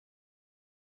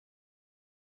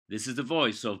This is the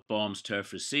voice of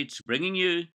Bombsturfreceipts bringing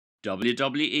you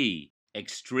WWE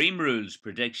Extreme Rules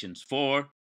predictions for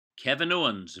Kevin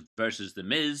Owens versus The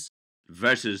Miz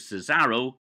versus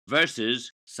Cesaro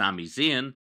versus Sami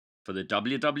Zayn for the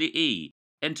WWE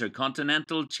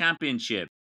Intercontinental Championship.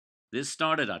 This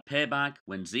started at Payback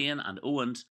when Zayn and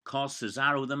Owens cost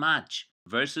Cesaro the match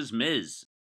versus Miz.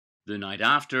 The night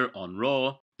after, on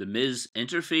Raw, The Miz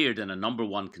interfered in a number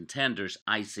one contenders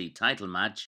IC title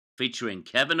match featuring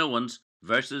Kevin Owens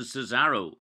versus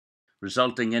Cesaro,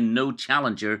 resulting in no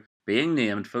challenger being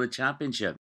named for the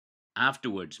championship.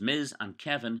 Afterwards, Miz and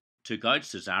Kevin took out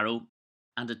Cesaro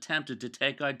and attempted to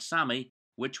take out Sami,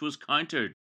 which was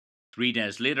countered. 3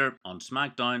 days later, on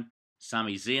SmackDown,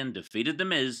 Sami Zayn defeated The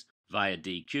Miz via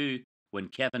DQ when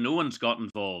Kevin Owens got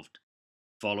involved.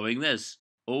 Following this,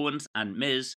 Owens and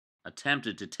Miz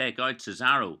attempted to take out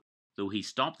Cesaro, though he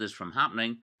stopped this from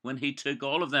happening when he took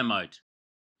all of them out.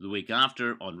 The week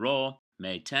after, on Raw,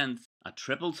 May 10th, a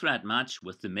triple threat match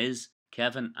with The Miz,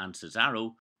 Kevin and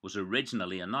Cesaro was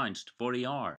originally announced for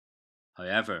ER.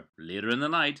 However, later in the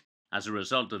night, as a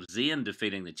result of Zayn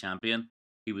defeating the champion,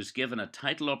 he was given a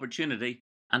title opportunity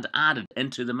and added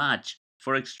into the match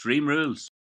for Extreme Rules.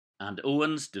 And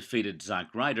Owens defeated Zack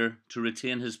Ryder to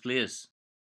retain his place.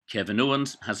 Kevin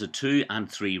Owens has a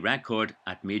 2-3 record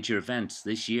at major events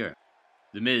this year.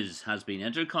 The Miz has been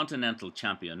Intercontinental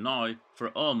Champion now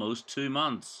for almost 2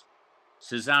 months.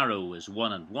 Cesaro is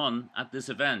 1-1 at this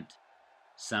event.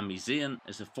 Sami Zayn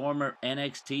is a former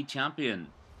NXT champion.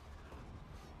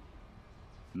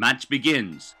 Match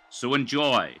begins, so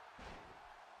enjoy.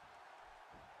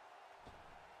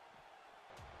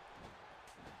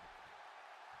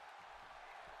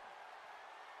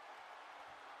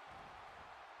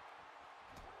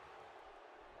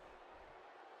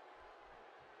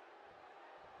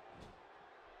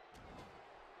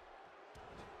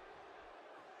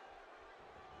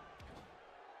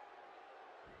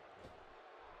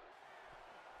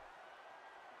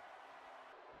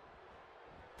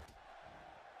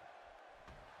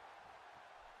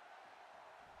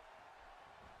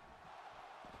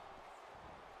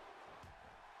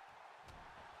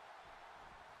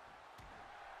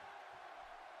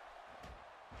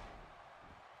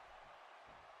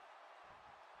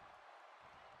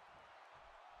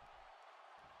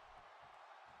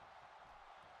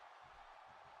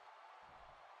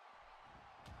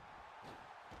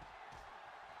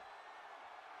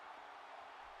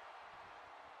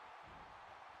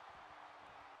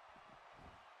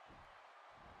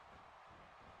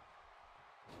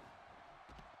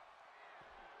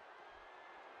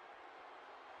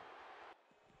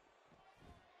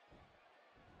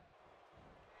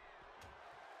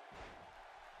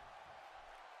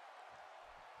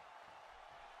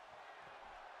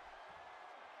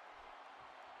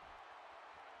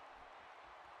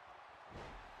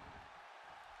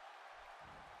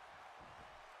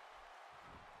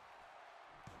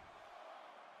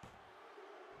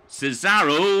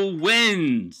 Cesaro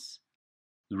wins!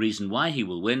 The reason why he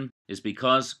will win is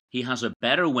because he has a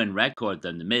better win record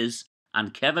than The Miz,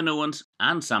 and Kevin Owens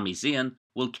and Sami Zayn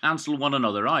will cancel one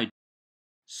another out.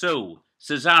 So,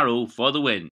 Cesaro for the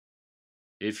win.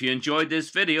 If you enjoyed this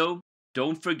video,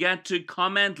 don't forget to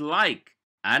comment, like,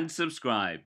 and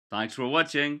subscribe. Thanks for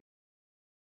watching.